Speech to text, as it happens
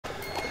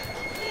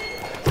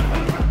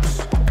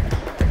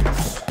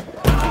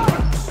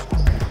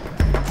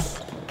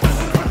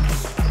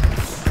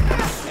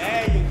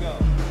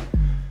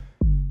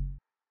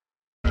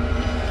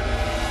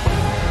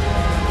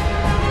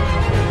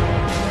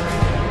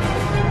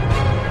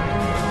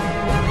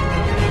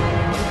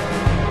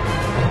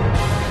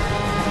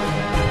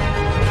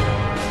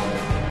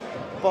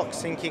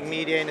Rankin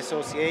Media in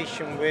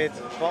association with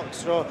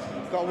Boxro.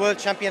 Got world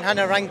champion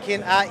Hannah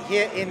Rankin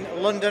here in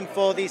London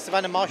for the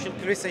Savannah Marshall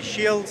Claressa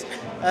Shields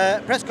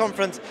press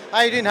conference. How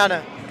are you doing,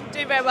 Hannah?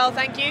 Doing very well,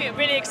 thank you.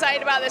 Really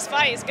excited about this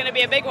fight. It's going to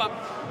be a big one.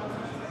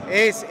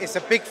 It's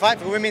a big fight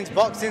for women's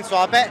boxing, so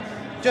I bet,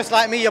 just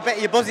like me,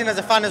 you're buzzing as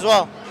a fan as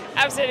well.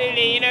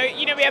 Absolutely. You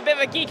know, we're a bit of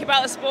a geek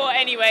about the sport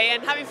anyway,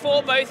 and having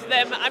fought both of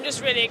them, I'm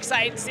just really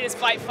excited to see this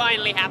fight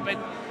finally happen.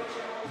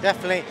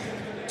 Definitely.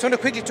 So I'm going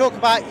to quickly talk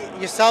about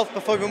yourself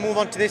before we move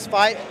on to this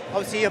fight.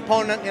 Obviously your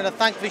opponent,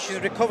 thankfully she's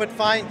recovered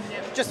fine.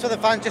 Just for the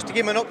fans, just to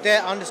give them an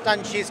update, I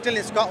understand she's still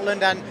in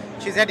Scotland and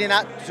she's heading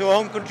out to her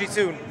home country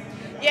soon.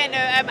 Yeah,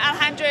 no,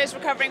 Alejandra is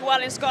recovering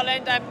well in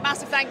Scotland.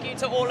 Massive thank you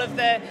to all of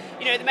the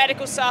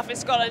medical staff in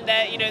Scotland.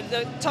 They're,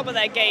 the top of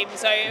their game.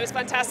 So it was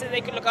fantastic they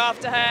could look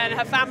after her, and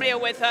her family are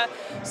with her.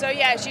 So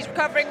yeah, she's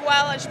recovering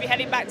well and she'll be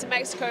heading back to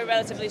Mexico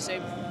relatively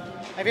soon.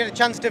 Have you had a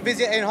chance to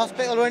visit in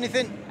hospital or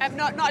anything?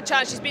 Not a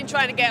chance. She's been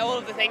trying to get all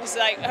of the things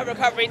like her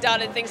recovery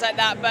done and things like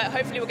that. But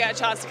hopefully we'll get a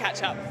chance to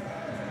catch up.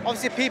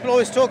 Obviously, people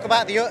always talk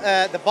about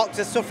the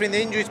boxers suffering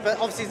the injuries, but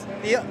obviously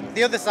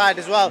the other side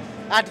as well.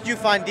 How did you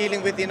find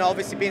dealing with,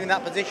 obviously being in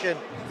that position?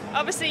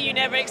 Obviously, you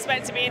never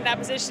expect to be in that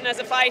position as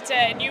a fighter,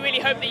 and you really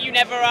hope that you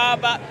never are.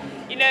 But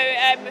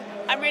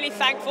I'm really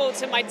thankful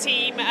to my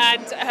team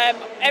and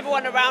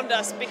everyone around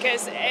us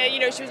because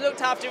she was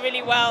looked after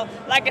really well.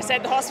 Like I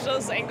said, the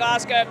hospitals in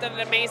Glasgow have done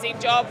an amazing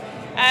job.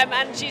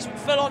 And she's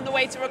full on the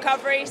way to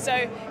recovery,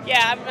 so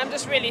yeah, I'm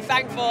just really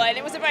thankful. And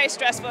it was a very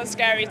stressful and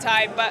scary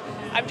time, but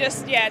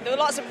there were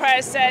lots of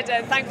prayers said,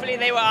 and thankfully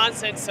they were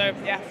answered. So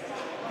yeah.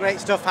 Great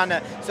stuff,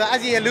 Hannah. So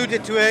as you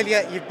alluded to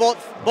earlier, you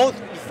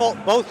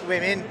fought both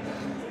women.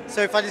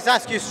 So if I just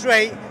ask you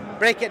straight,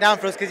 break it down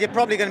for us, because you're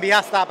probably going to be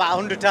asked that about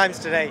 100 times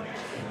today.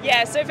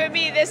 Yeah. So for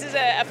me, this is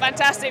a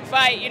fantastic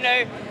fight.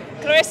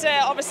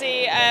 Claressa,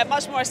 obviously, a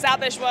much more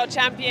established world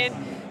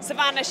champion.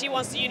 Savannah, she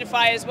wants to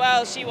unify as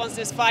well. She wants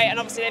this fight, and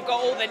obviously they've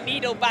got all the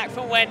needle back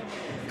from when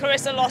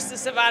Claressa lost to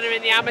Savannah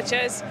in the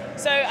amateurs.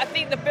 So I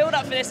think the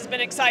build-up for this has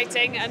been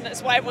exciting, and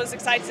that's why everyone's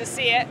excited to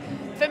see it.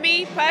 For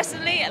me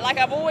personally, like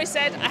I've always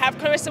said, I have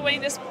Claressa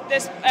winning this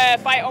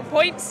fight on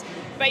points.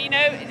 But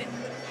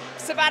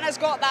Savannah's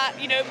got that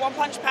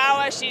one-punch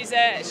power. She's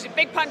a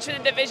big puncher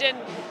in the division.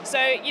 So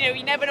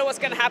you never know what's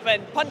going to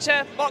happen.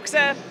 Puncher,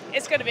 boxer,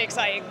 it's going to be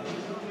exciting.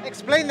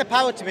 Explain the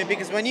power to me,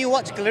 because when you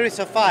watch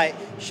Claressa fight,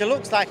 she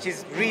looks like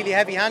she's really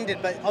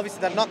heavy-handed, but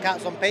obviously the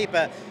knockouts on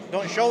paper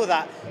don't show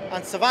that.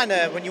 And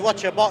Savannah, when you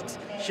watch her box,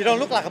 she don't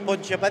look like a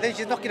puncher, but then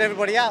she's knocking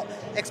everybody out.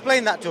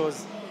 Explain that to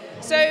us.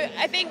 So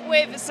I think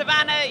with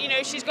Savannah,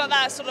 she's got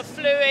that sort of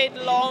fluid,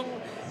 long,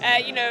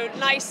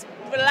 nice,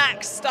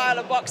 relaxed style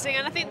of boxing,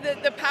 and I think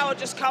the power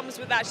just comes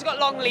with that. She's got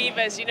long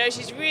levers,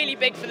 she's really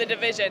big for the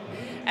division.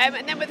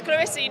 And then with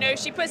Claressa,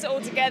 she puts it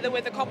all together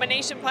with the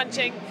combination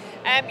punching,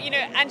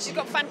 and she's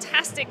got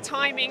fantastic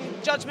timing,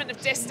 judgment of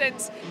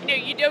distance.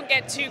 You don't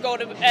get 2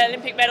 gold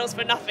Olympic medals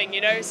for nothing,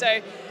 so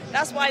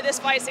that's why this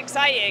fight's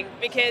exciting,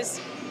 because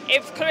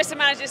if Claressa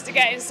manages to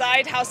get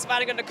inside, how's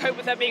Savannah going to cope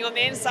with her being on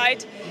the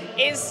inside?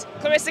 Is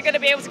Claressa going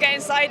to be able to get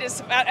inside? Is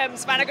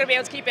Savannah going to be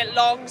able to keep it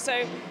long?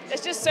 So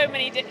there's just so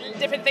many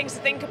different things to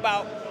think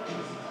about.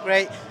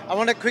 Great. I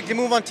want to quickly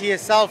move on to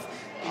yourself.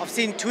 I've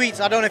seen tweets,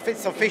 I don't know if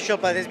it's official,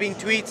 but there's been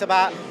tweets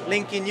about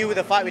linking you with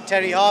a fight with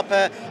Terri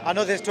Harper. I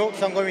know there's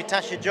talks on going with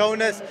Tasha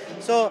Jonas.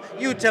 So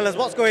you tell us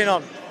what's going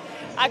on.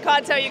 I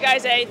can't tell you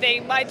guys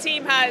anything. My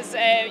team has,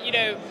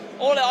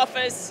 all the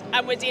offers,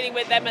 and we're dealing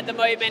with them at the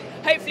moment.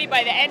 Hopefully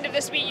by the end of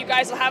this week you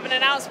guys will have an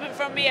announcement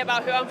from me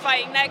about who I'm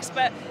fighting next,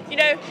 but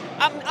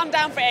I'm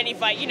down for any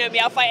fight. You know me,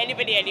 I'll fight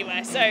anybody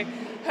anywhere. So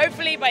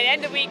hopefully by the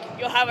end of the week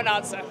you'll have an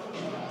answer.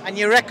 And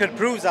your record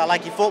proves that,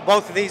 like you fought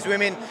both of these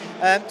women.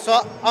 So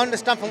I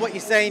understand from what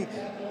you're saying,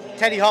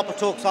 Terri Harper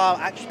talks are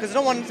actually, because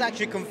no one's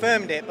actually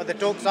confirmed it, but the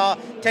talks are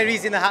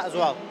Terry's in the hat as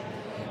well.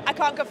 I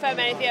can't confirm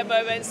anything at the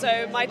moment,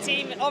 so my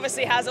team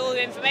obviously has all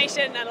the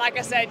information, and like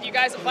I said, you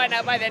guys will find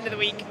out by the end of the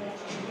week.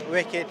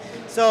 Wicked.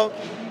 So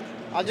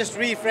I'll just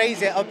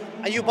rephrase it.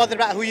 Are you bothered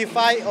about who you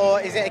fight,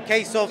 or is it a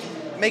case of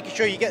making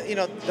sure you get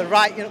the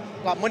right,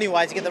 like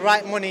money-wise, you get the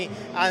right money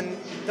and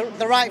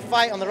the right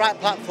fight on the right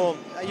platform?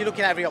 Are you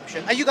looking at every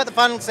option? Have you got the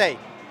final say?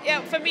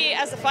 Yeah, for me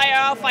as a fighter,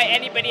 I'll fight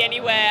anybody,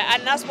 anywhere,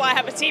 and that's why I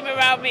have a team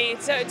around me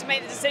to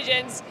make the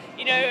decisions.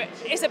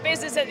 It's a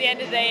business at the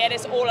end of the day, and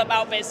it's all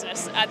about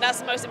business, and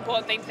that's the most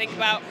important thing to think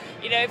about.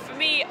 For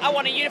me, I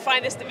want to unify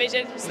this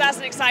division, so that's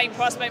an exciting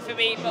prospect for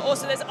me, but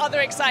also there's other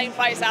exciting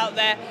fights out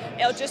there.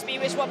 It'll just be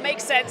which one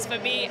makes sense for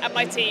me and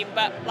my team,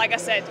 but like I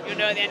said, you'll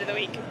know at the end of the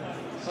week.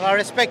 Well, I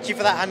respect you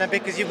for that, Hannah,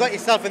 because you've got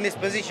yourself in this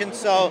position,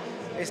 so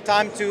it's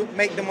time to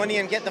make the money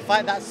and get the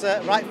fight that's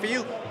right for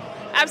you.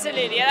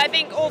 Absolutely, and I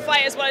think all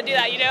fighters want to do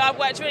that. I've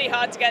worked really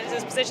hard to get to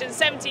this position,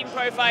 17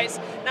 pro fights,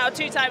 now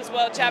 2 times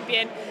world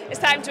champion. It's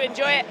time to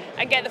enjoy it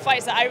and get the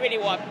fights that I really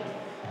want.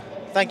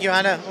 Thank you,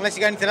 Hannah. Unless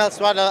you've got anything else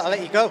to add, I'll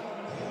let you go.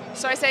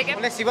 Sorry, say again?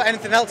 Unless you've got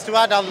anything else to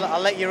add, I'll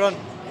let you run.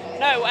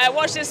 No,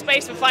 watch this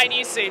space for fight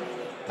news soon.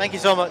 Thank you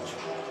so much.